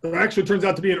about that. There actually turns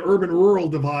out to be an urban-rural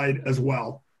divide as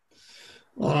well,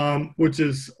 which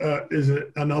is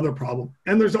another problem.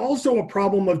 And there's also a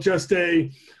problem of just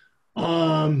a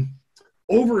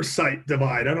oversight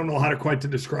divide. I don't know how to quite to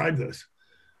describe this,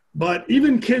 but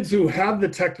even kids who have the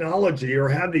technology or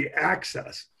have the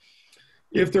access,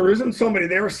 if there isn't somebody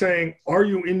there saying, "Are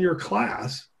you in your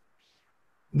class?"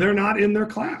 they're not in their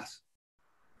class.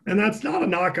 And that's not a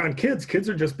knock on kids. Kids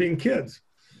are just being kids.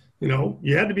 You know,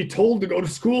 you had to be told to go to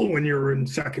school when you were in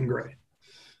second grade.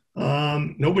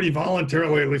 Nobody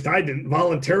voluntarily, at least I didn't,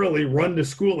 voluntarily run to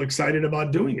school excited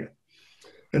about doing it.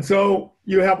 And so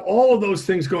you have all of those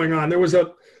things going on. There was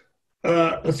a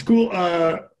school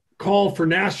call for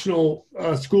national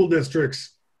school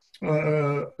districts,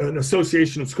 an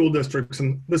association of school districts.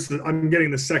 And this is, I'm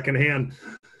getting this secondhand.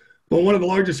 But one of the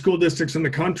largest school districts in the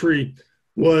country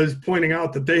was pointing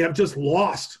out that they have just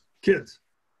lost kids.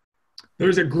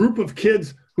 There's a group of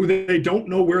kids who they don't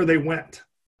know where they went,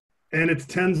 and it's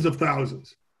tens of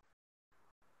thousands.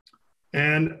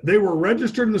 And they were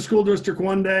registered in the school district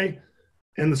one day,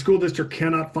 and the school district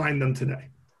cannot find them today.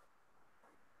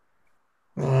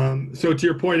 So to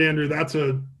your point, Andrew, that's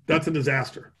a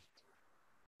disaster.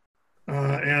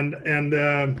 And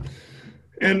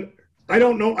I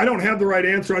don't know. I don't have the right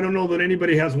answer. I don't know that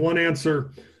anybody has one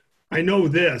answer. I know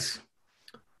this,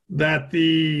 that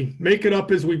the make it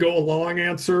up as we go along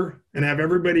answer and have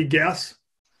everybody guess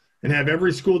and have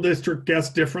every school district guess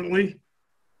differently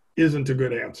isn't a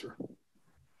good answer.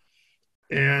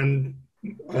 And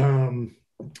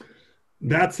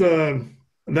that's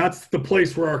the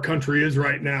place where our country is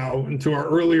right now. And to our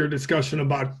earlier discussion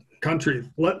about country,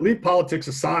 leave politics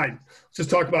aside. Let's just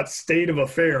talk about state of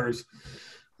affairs.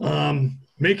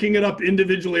 Making it up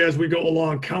individually as we go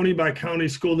along, county by county,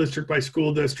 school district by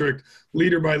school district,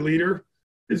 leader by leader,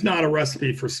 is not a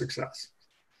recipe for success.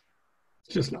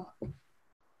 It's just not.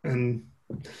 And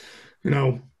you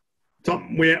know,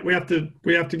 we have to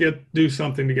do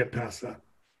something to get past that.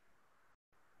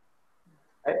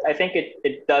 I think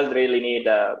it does really need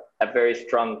a very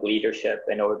strong leadership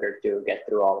in order to get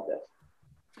through all of this.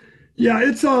 Yeah,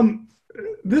 it's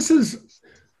this is,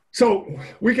 so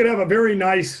we could have a very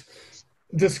nice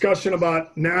discussion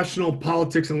about national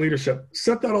politics and leadership.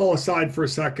 Set that all aside for a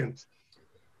second.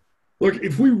 Look,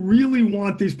 if we really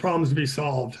want these problems to be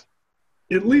solved,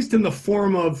 at least in the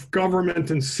form of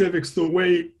government and civics, the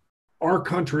way our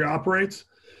country operates,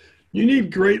 you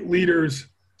need great leaders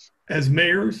as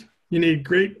mayors. You need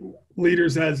great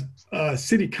leaders as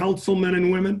city councilmen and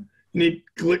women. You need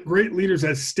great leaders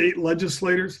as state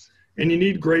legislators, and you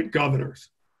need great governors.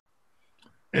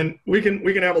 And we can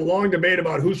have a long debate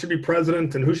about who should be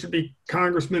president and who should be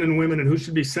congressmen and women and who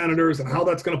should be senators and how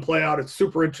that's going to play out. It's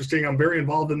super interesting. I'm very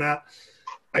involved in that.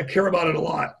 I care about it a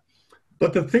lot.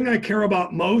 But the thing I care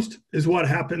about most is what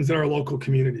happens in our local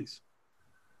communities.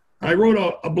 I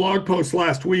wrote a blog post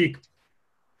last week,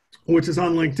 which is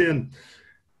on LinkedIn.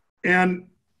 And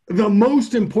the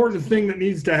most important thing that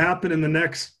needs to happen in the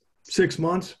next 6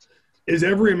 months is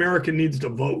every American needs to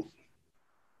vote.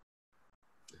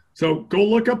 So go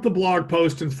look up the blog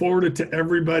post and forward it to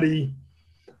everybody.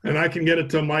 And I can get it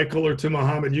to Michael or to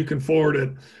Mohammed. You can forward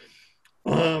it.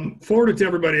 Forward it to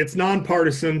everybody. It's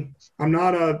nonpartisan. I'm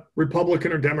not a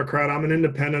Republican or Democrat. I'm an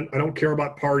independent. I don't care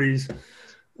about parties.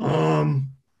 Everybody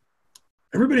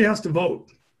has to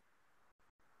vote.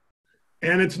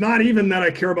 And it's not even that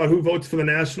I care about who votes for the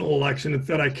national election. It's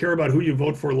that I care about who you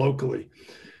vote for locally.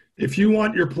 If you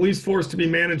want your police force to be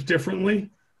managed differently,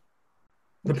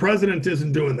 the president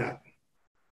isn't doing that.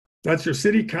 That's your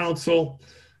city council,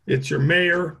 it's your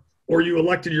mayor, or you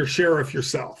elected your sheriff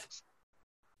yourself.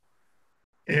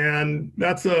 And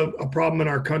that's a problem in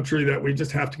our country that we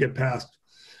just have to get past.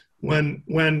 When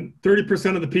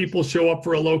 30% of the people show up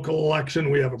for a local election,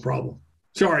 we have a problem.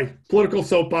 Sorry, political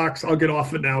soapbox, I'll get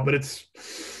off it now, but it's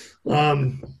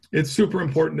super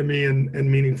important to me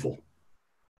and meaningful.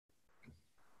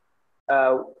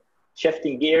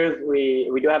 Shifting gears, we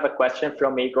do have a question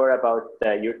from Igor about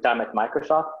your time at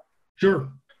Microsoft. Sure.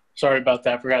 Sorry about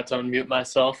that. Forgot to unmute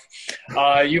myself.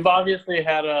 You've obviously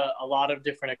had a lot of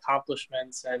different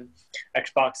accomplishments, and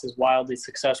Xbox is wildly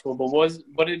successful. But what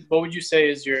would you say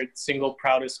is your single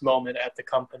proudest moment at the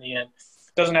company? And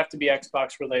it doesn't have to be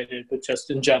Xbox related, but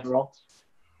just in general.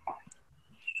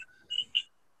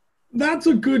 That's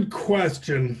a good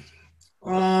question.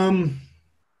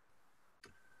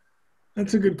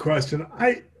 That's a good question.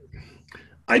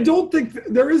 I don't think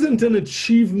there isn't an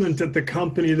achievement at the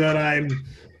company that I'm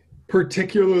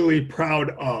particularly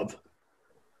proud of.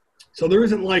 So there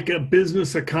isn't like a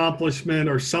business accomplishment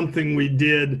or something we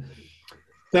did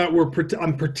that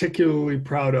I'm particularly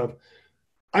proud of.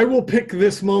 I will pick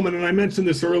this moment, and I mentioned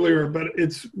this earlier, but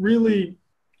it's really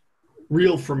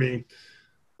real for me.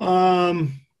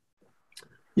 You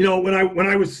know, when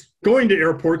I was going to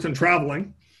airports and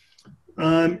traveling,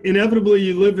 inevitably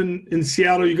you live in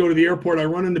Seattle, you go to the airport, I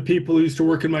run into people who used to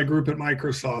work in my group at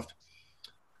Microsoft.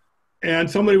 And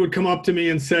somebody would come up to me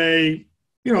and say,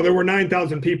 you know, there were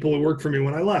 9,000 people who worked for me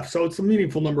when I left. So it's a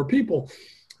meaningful number of people.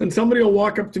 And somebody will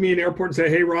walk up to me in the airport and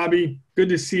say, hey, Robbie, good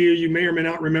to see you. You may or may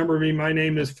not remember me. My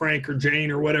name is Frank or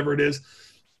Jane or whatever it is.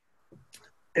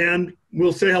 And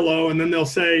we'll say hello. And then they'll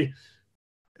say,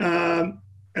 and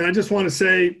I just want to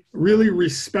say, really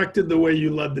respected the way you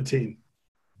led the team.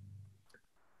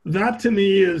 That to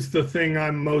me is the thing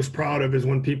I'm most proud of, is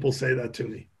when people say that to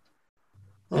me.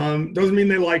 Doesn't mean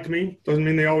they liked me. Doesn't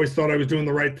mean they always thought I was doing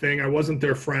the right thing. I wasn't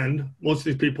their friend. Most of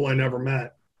these people I never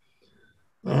met.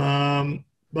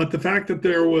 But the fact that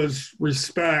there was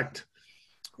respect,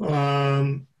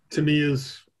 to me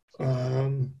is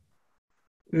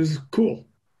cool.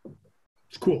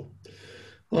 It's cool.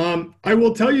 I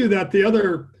will tell you that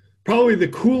probably the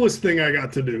coolest thing I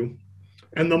got to do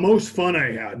and the most fun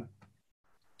I had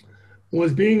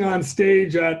was being on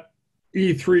stage at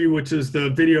E3, which is the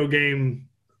video game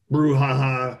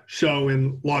brouhaha show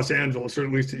in Los Angeles, or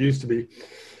at least it used to be.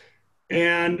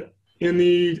 And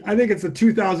I think it's the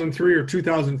 2003 or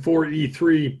 2004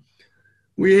 E3,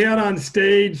 we had on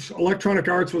stage, Electronic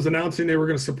Arts was announcing they were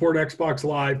going to support Xbox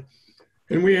Live.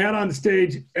 And we had on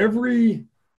stage every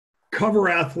cover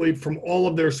athlete from all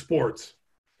of their sports.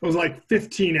 It was like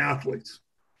 15 athletes.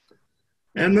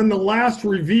 And then the last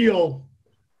reveal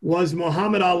was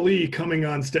Muhammad Ali coming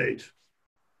on stage.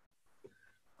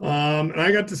 And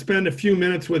I got to spend a few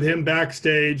minutes with him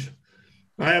backstage.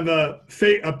 I have a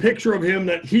picture of him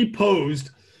that he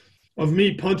posed of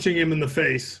me punching him in the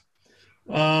face.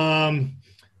 And,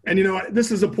 you know,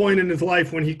 this is a point in his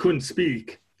life when he couldn't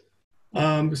speak.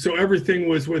 So everything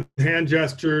was with hand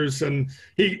gestures. And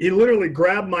he literally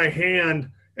grabbed my hand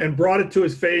and brought it to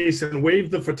his face and waved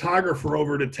the photographer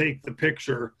over to take the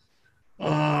picture.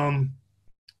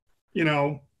 You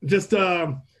know, just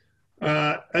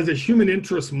as a human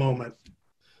interest moment,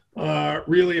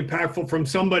 really impactful from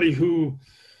somebody who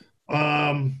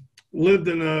lived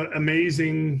an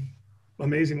amazing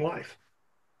life.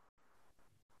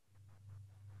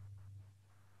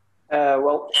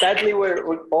 Well, sadly,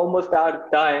 we're almost out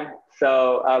of time.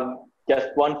 So just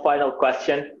one final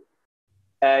question.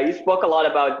 You spoke a lot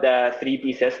about the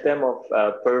 3P system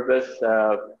of purpose,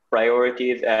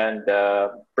 priorities, and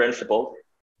principles.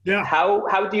 Yeah.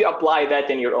 How do you apply that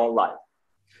in your own life?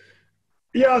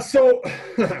 Yeah, so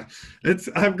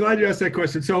I'm glad you asked that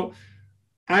question. So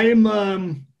I'm,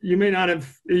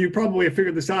 you probably have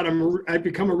figured this out. I've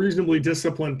become a reasonably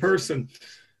disciplined person.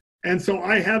 And so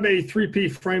I have a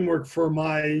 3P framework for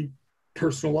my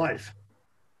personal life.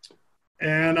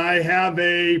 And I have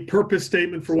a purpose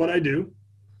statement for what I do.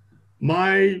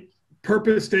 My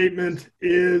purpose statement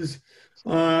is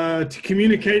to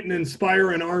communicate and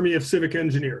inspire an army of civic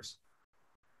engineers.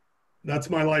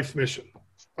 That's my life's mission.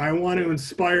 I want to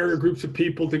inspire groups of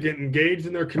people to get engaged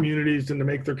in their communities and to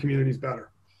make their communities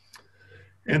better.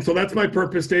 And so that's my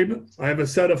purpose statement. I have a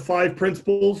set of 5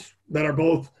 principles that are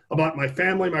both about my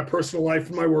family, my personal life,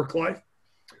 and my work life.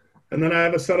 And then I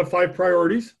have a set of 5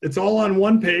 priorities. It's all on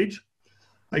one page.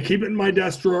 I keep it in my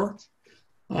desk drawer.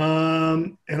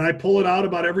 And I pull it out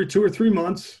about every 2 or 3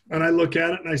 months, and I look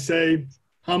at it and I say,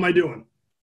 how am I doing?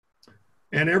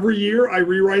 And every year I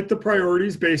rewrite the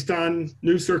priorities based on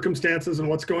new circumstances and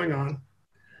what's going on.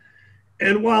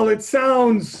 And while it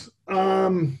sounds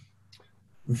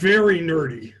very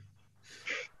nerdy,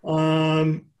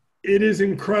 it is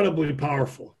incredibly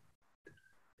powerful.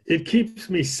 It keeps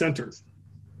me centered.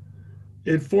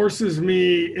 It forces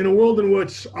me, in a world in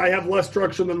which I have less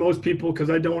structure than most people because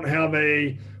I don't have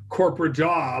a corporate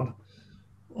job,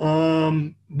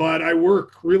 but I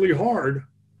work really hard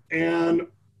and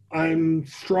I'm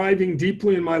striving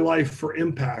deeply in my life for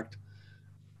impact.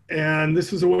 And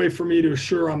this is a way for me to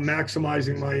assure I'm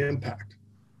maximizing my impact.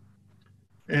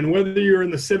 And whether you're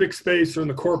in the civic space or in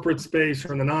the corporate space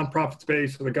or in the nonprofit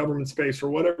space or the government space or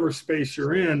whatever space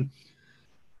you're in,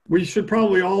 we should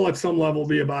probably all at some level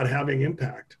be about having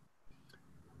impact.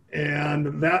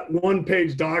 And that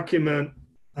one-page document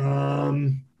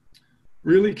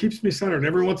really keeps me centered.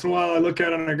 Every once in a while I look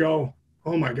at it and I go,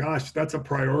 oh my gosh, that's a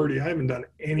priority. I haven't done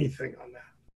anything on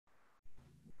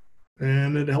that.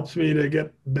 And it helps me to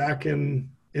get back in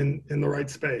the right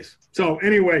space. So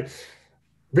anyway,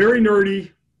 very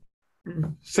nerdy,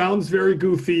 sounds very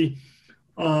goofy,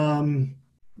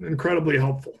 incredibly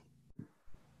helpful.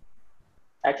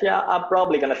 Actually, I'm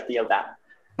probably going to steal that.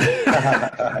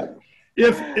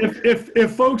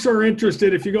 If folks are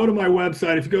interested, if you go to my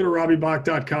website, if you go to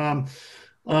robbiebach.com,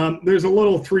 there's a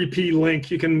little 3P link.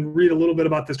 You can read a little bit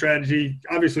about the strategy.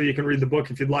 Obviously, you can read the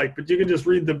book if you'd like, but you can just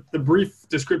read the brief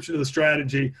description of the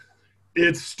strategy.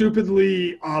 It's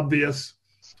stupidly obvious.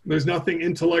 There's nothing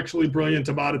intellectually brilliant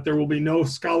about it. There will be no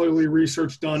scholarly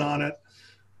research done on it.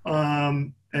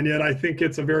 And yet I think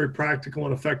it's a very practical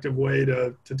and effective way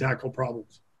to tackle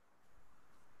problems.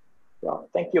 Well,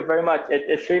 thank you very much.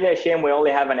 It's really a shame we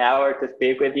only have an hour to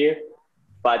speak with you,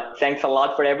 but thanks a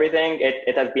lot for everything.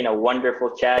 It has been a wonderful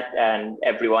chat, and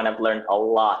everyone have learned a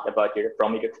lot about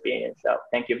from your experience. So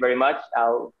thank you very much.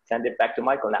 I'll send it back to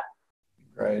Michael now.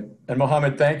 Great. And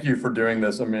Mohammed, thank you for doing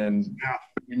this. I mean,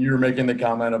 when you were making the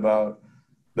comment about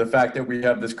the fact that we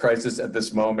have this crisis at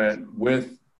this moment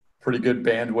with pretty good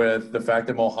bandwidth, the fact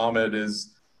that Mohammed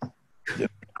is, you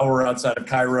know, we're outside of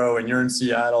Cairo and you're in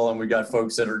Seattle and we got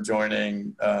folks that are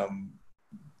joining.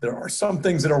 There are some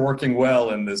things that are working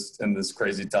well in this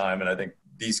crazy time. And I think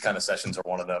these kind of sessions are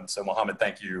one of them. So Mohammed,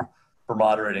 thank you for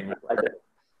moderating.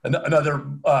 Another,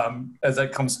 as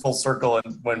that comes full circle,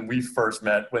 and when we first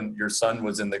met, when your son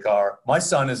was in the car, my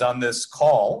son is on this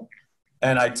call,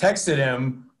 and I texted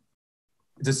him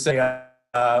to say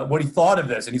what he thought of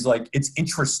this, and he's like, "It's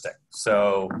interesting."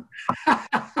 So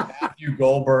Matthew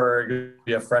Goldberg,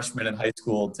 a freshman in high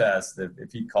school, test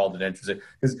if he called it interesting,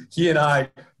 because he and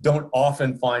I don't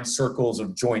often find circles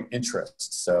of joint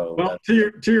interest. So, well,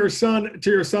 to your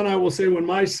son, I will say, when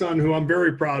my son, who I'm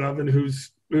very proud of, and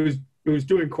who's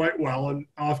doing quite well and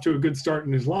off to a good start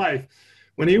in his life,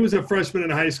 when he was a freshman in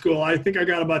high school, I think I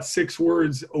got about 6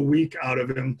 words a week out of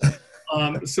him.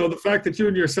 So the fact that you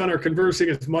and your son are conversing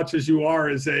as much as you are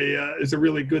is a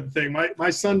really good thing. My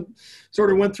son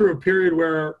sort of went through a period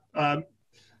where,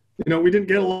 we didn't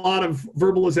get a lot of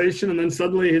verbalization, and then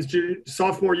suddenly his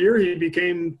sophomore year, he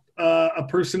became a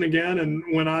person again and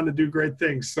went on to do great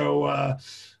things. So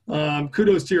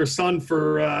kudos to your son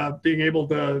for being able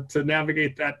to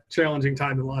navigate that challenging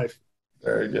time in life.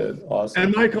 Very good. Awesome.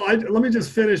 And Michael, let me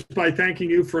just finish by thanking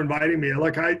you for inviting me.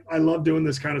 I love doing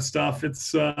this kind of stuff.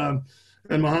 It's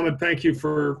and Mohammed, thank you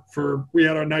for we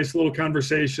had a nice little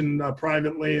conversation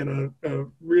privately, and a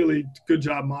really good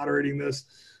job moderating this.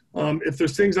 If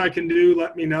there's things I can do,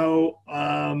 let me know.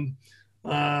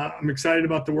 I'm excited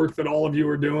about the work that all of you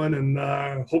are doing, and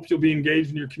hope you'll be engaged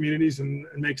in your communities and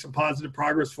make some positive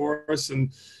progress for us,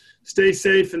 and stay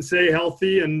safe and stay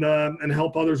healthy, and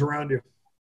help others around you.